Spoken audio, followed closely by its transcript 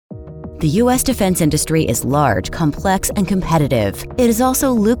The U.S. defense industry is large, complex, and competitive. It is also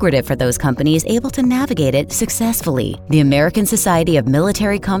lucrative for those companies able to navigate it successfully. The American Society of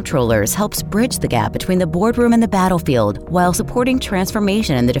Military Comptrollers helps bridge the gap between the boardroom and the battlefield while supporting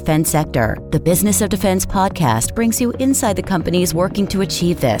transformation in the defense sector. The Business of Defense podcast brings you inside the companies working to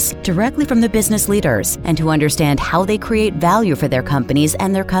achieve this, directly from the business leaders, and to understand how they create value for their companies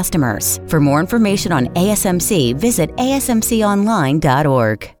and their customers. For more information on ASMC, visit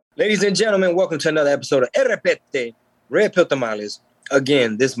asmconline.org. Ladies and gentlemen, welcome to another episode of Repete, Red Pill Tamales.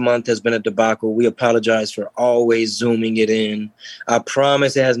 Again, this month has been a debacle. We apologize for always zooming it in. I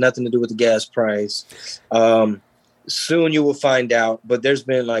promise it has nothing to do with the gas price. Soon you will find out, but there's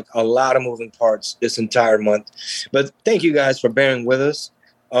been like a lot of moving parts this entire month. But thank you guys for bearing with us.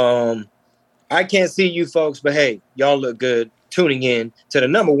 I can't see you folks, but hey, y'all look good tuning in to the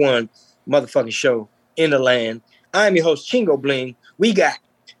number one motherfucking show in the land. I'm your host, Chingo Bling. We got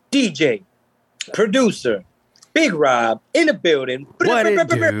DJ, producer, Big Rob in the building. What it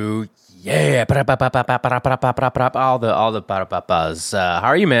do? Yeah. All the buzz. How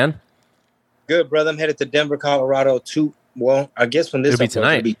are you, man? Good, brother. I'm headed to Denver, Colorado. I guess when this it'll be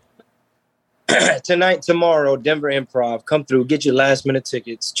tonight. Tonight, tomorrow, Denver Improv. Come through. Get your last minute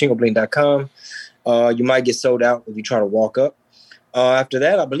tickets. Chingobling.com. You might get sold out if you try to walk up. After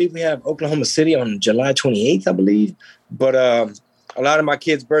that, I believe we have Oklahoma City on July 28th, I believe. But a lot of my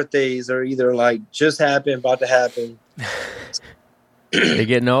kids' birthdays are either like just happened, about to happen. They're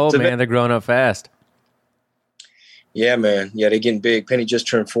getting old, man. They're growing up fast. Yeah, man. Yeah, they're getting big. Penny just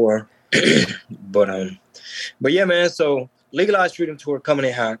turned 4. But yeah, man. So Legalized Freedom Tour coming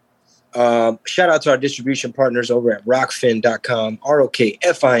in hot. Shout out to our distribution partners over at rockfin.com,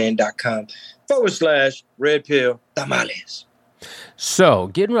 ROKFIN.com/Red Pill Tamales. So,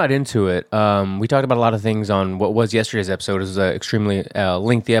 getting right into it, we talked about a lot of things on what was yesterday's episode. It was an extremely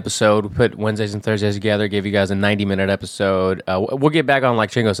lengthy episode. We put Wednesdays and Thursdays together, gave you guys a 90-minute episode. We'll get back on, like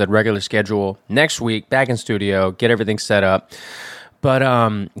Chingo said, regular schedule next week, back in studio, get everything set up. But,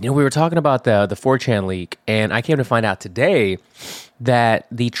 we were talking about the 4chan leak, and I came to find out today that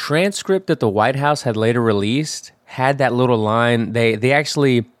the transcript that the White House had later released had that little line. They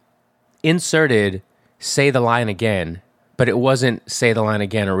actually inserted "say the line again," but it wasn't "say the line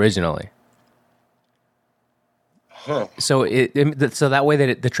again" originally. Huh. So so that way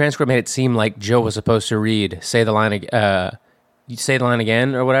that the transcript made it seem like Joe was supposed to read "say the line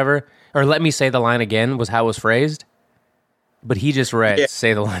again" or whatever, or "let me say the line again" was how it was phrased. But he just read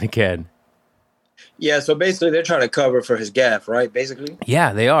 "say the line again." Yeah, so basically they're trying to cover for his gaffe, right? Basically.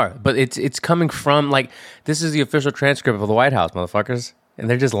 Yeah, they are. But it's coming from, like, this is the official transcript of the White House, motherfuckers. And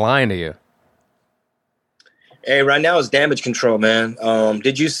they're just lying to you. Hey, right now it's damage control, man.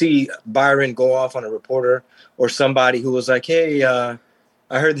 Did you see Byron go off on a reporter or somebody who was like, hey, I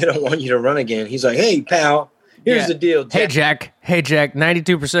heard they don't want you to run again. He's like, hey, pal, here's the deal. Jack. Hey, Jack,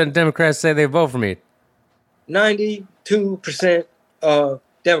 92% of Democrats say they vote for me. 92% of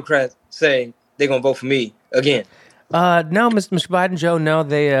Democrats say they're going to vote for me again. No, Mr. Biden, Joe, no.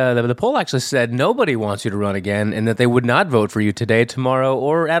 The poll actually said nobody wants you to run again and that they would not vote for you today, tomorrow,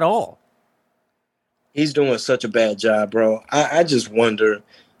 or at all. He's doing such a bad job, bro. I just wonder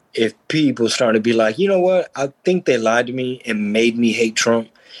if people start to be like, you know what? I think they lied to me and made me hate Trump.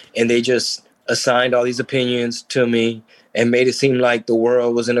 And they just assigned all these opinions to me and made it seem like the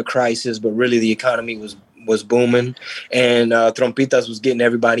world was in a crisis, but really the economy was booming. And Trumpitas was getting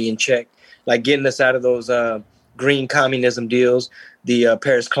everybody in check, like getting us out of those green communism deals, the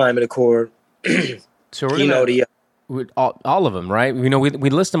Paris Climate Accord. So we're gonna, all of them, right? We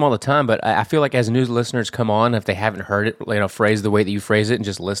list them all the time, but I feel like as news listeners come on, if they haven't heard it, phrased the way that you phrase it and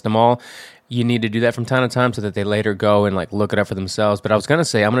just list them all, you need to do that from time to time so that they later go and like look it up for themselves. But I was gonna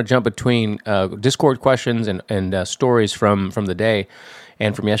say I'm gonna jump between Discord questions and stories from the day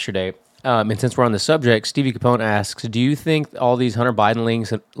and from yesterday. And since we're on the subject, Stevie Capone asks, do you think all these Hunter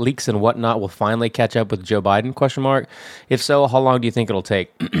Biden leaks and whatnot will finally catch up with Joe Biden, ? If so, how long do you think it'll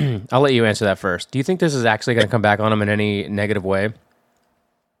take? I'll let you answer that first. Do you think this is actually going to come back on him in any negative way?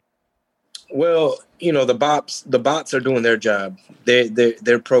 Well, the bots are doing their job.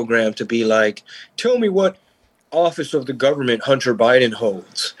 They're programmed to be like, tell me what office of the government Hunter Biden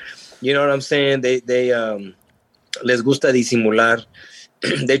holds. You know what I'm saying? They les gusta disimular.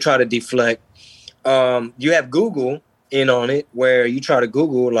 They try to deflect. You have Google in on it where you try to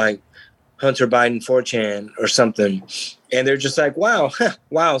Google like Hunter Biden 4chan or something. And they're just like, wow,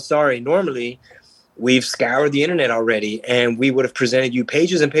 sorry. Normally we've scoured the internet already and we would have presented you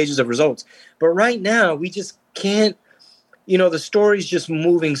pages and pages of results. But right now we just can't, the story's just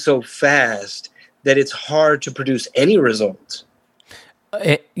moving so fast that it's hard to produce any results.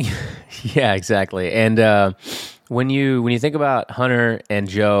 Yeah, exactly. And when you think about Hunter and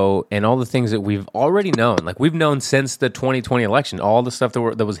Joe and all the things that we've already known, like we've known since the 2020 election, all the stuff that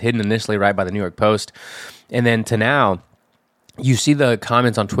was hidden initially right by the New York Post, and then to now, you see the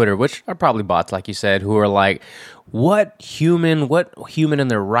comments on Twitter, which are probably bots, like you said, who are like, what human in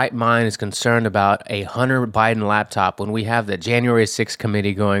their right mind is concerned about a Hunter Biden laptop when we have the January 6th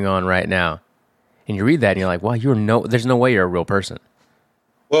committee going on right now? And you read that and you're like, well, there's no way you're a real person.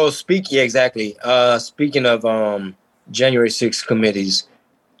 Well, exactly. Speaking of January 6th committees,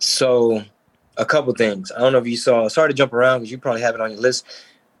 so a couple things. I don't know if you saw, sorry to jump around because you probably have it on your list,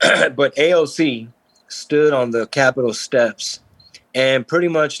 but AOC stood on the Capitol steps and pretty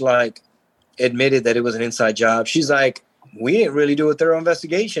much like admitted that it was an inside job. She's like, we didn't really do a thorough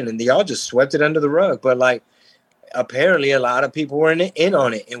investigation and y'all just swept it under the rug. But like, apparently a lot of people were in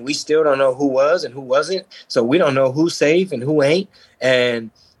on it and we still don't know who was and who wasn't. So we don't know who's safe and who ain't.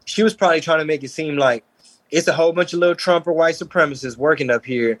 And she was probably trying to make it seem like it's a whole bunch of little Trump or white supremacists working up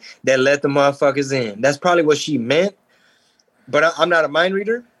here that let the motherfuckers in. That's probably what she meant. But I'm not a mind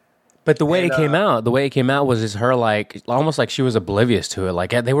reader. But the way it came out was just her like almost like she was oblivious to it.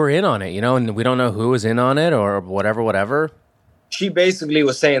 Like they were in on it, and we don't know who was in on it or whatever. She basically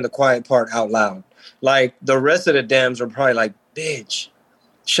was saying the quiet part out loud. Like the rest of the Dems were probably like, "Bitch,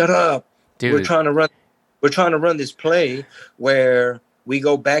 shut up, dude. We're trying to run this play where we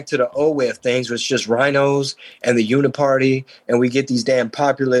go back to the old way of things, where it's just rhinos and the Uniparty, and we get these damn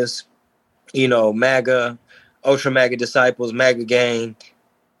populists, MAGA, ultra MAGA disciples, MAGA gang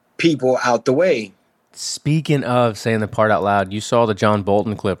people out the way." Speaking of saying the part out loud, you saw the John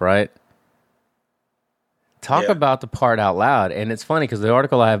Bolton clip, right? Talk about the part out loud. And it's funny because the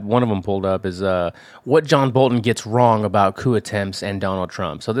article I have, one of them pulled up, is what John Bolton gets wrong about coup attempts and Donald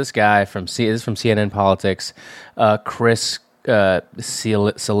Trump. So this guy from CNN Politics, Chris Cillizza,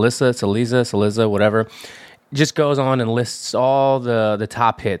 whatever, just goes on and lists all the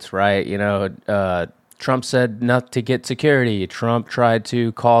top hits, right? Trump said not to get security. Trump tried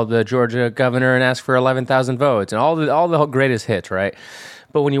to call the Georgia governor and ask for 11,000 votes, and all the greatest hits, right?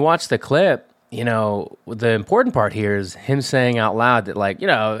 But when you watch the clip, the important part here is him saying out loud that, like,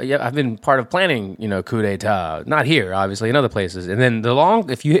 I've been part of planning, coup d'etat, not here, obviously, in other places. And then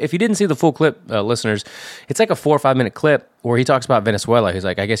if you didn't see the full clip, listeners, it's like a 4 or 5 minute clip where he talks about Venezuela. He's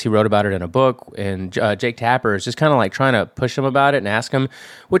like, I guess he wrote about it in a book, and Jake Tapper is just kind of like trying to push him about it and ask him,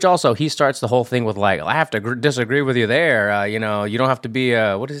 which also he starts the whole thing with like, I have to disagree with you there. You don't have to be,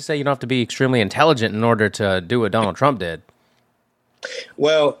 what does he say? You don't have to be extremely intelligent in order to do what Donald Trump did.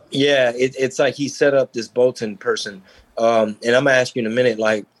 Well, yeah, it's like he set up this Bolton person. And I'm going to ask you in a minute,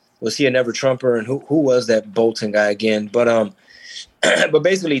 like, was he a never Trumper? And who was that Bolton guy again? But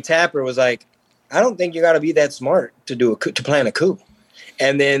basically Tapper was like, I don't think you got to be that smart to plan a coup.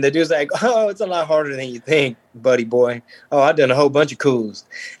 And then the dude's like, oh, it's a lot harder than you think, buddy boy. Oh, I've done a whole bunch of coups.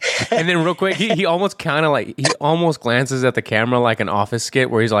 And then real quick, he almost glances at the camera like an Office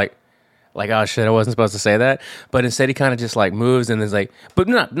skit where he's like, oh shit, I wasn't supposed to say that. But instead he kind of just like moves and is like, but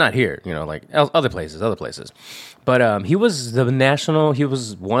not here, like other places. But he was the national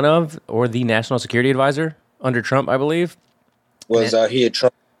security advisor under Trump, I believe. Was he a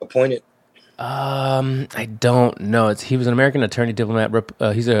Trump appointed? I don't know. He was an American attorney diplomat.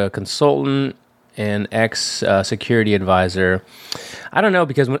 He's a consultant and ex-security advisor. I don't know,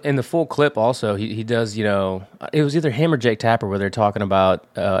 because in the full clip also, he does, it was either him or Jake Tapper where they're talking about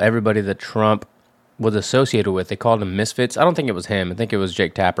everybody that Trump was associated with. They called them misfits. I don't think it was him. I think it was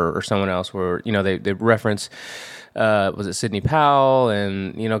Jake Tapper or someone else where, they reference, was it Sidney Powell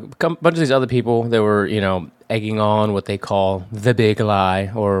and, a bunch of these other people that were, egging on what they call the big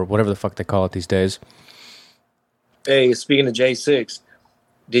lie or whatever the fuck they call it these days. Hey, speaking of J6,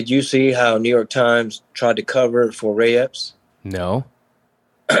 did you see how New York Times tried to cover it for Ray Epps? No.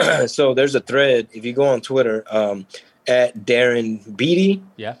 So there's a thread, if you go on Twitter, at Darren Beatty.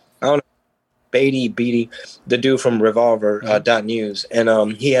 Yeah. I don't know. Beatty, the dude from Revolver .news.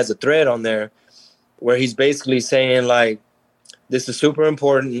 And he has a thread on there where he's basically saying, like, this is super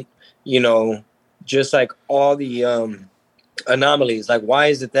important, just like all the anomalies. Like, why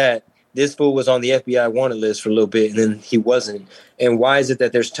is it that this fool was on the FBI wanted list for a little bit and then he wasn't? And why is it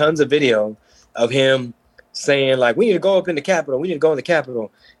that there's tons of video of him saying, like, we need to go up in the Capitol. We need to go in the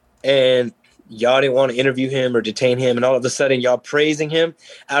Capitol. And y'all didn't want to interview him or detain him. And all of a sudden, y'all praising him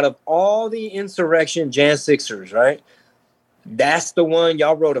out of all the insurrection Jan 6ers, right? That's the one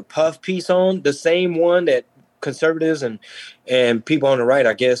y'all wrote a puff piece on. The same one that conservatives and people on the right,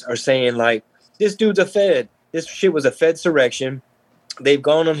 I guess, are saying, like, this dude's a Fed. This shit was a Fed surrection. they've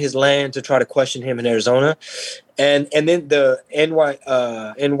gone on his land to try to question him in Arizona. And then the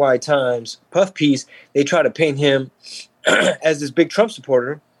NY Times Puff piece, they try to paint him as this big Trump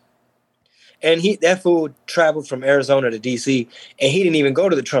supporter. And that fool traveled from Arizona to D.C., and he didn't even go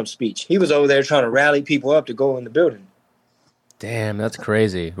to the Trump speech. He was over there trying to rally people up to go in the building. Damn, that's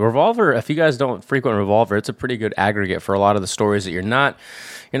crazy. Revolver, if you guys don't frequent Revolver, it's a pretty good aggregate for a lot of the stories that you're not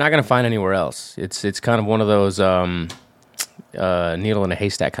going to find anywhere else. It's kind of one of those needle in a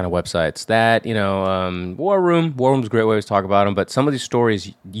haystack kind of websites. That, War Room's a great way to talk about them, but some of these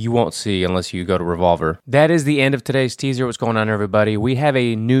stories you won't see unless you go to Revolver. That is the end of today's teaser. What's going on, everybody? We have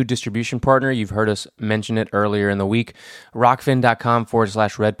a new distribution partner. You've heard us mention it earlier in the week.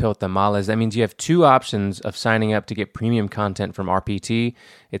 Rockfin.com/redpill tamales. That means you have two options of signing up to get premium content from RPT.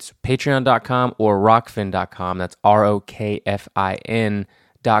 It's patreon.com or rockfin.com. That's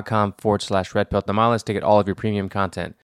ROKFIN.com/redpill tamales to get all of your premium content.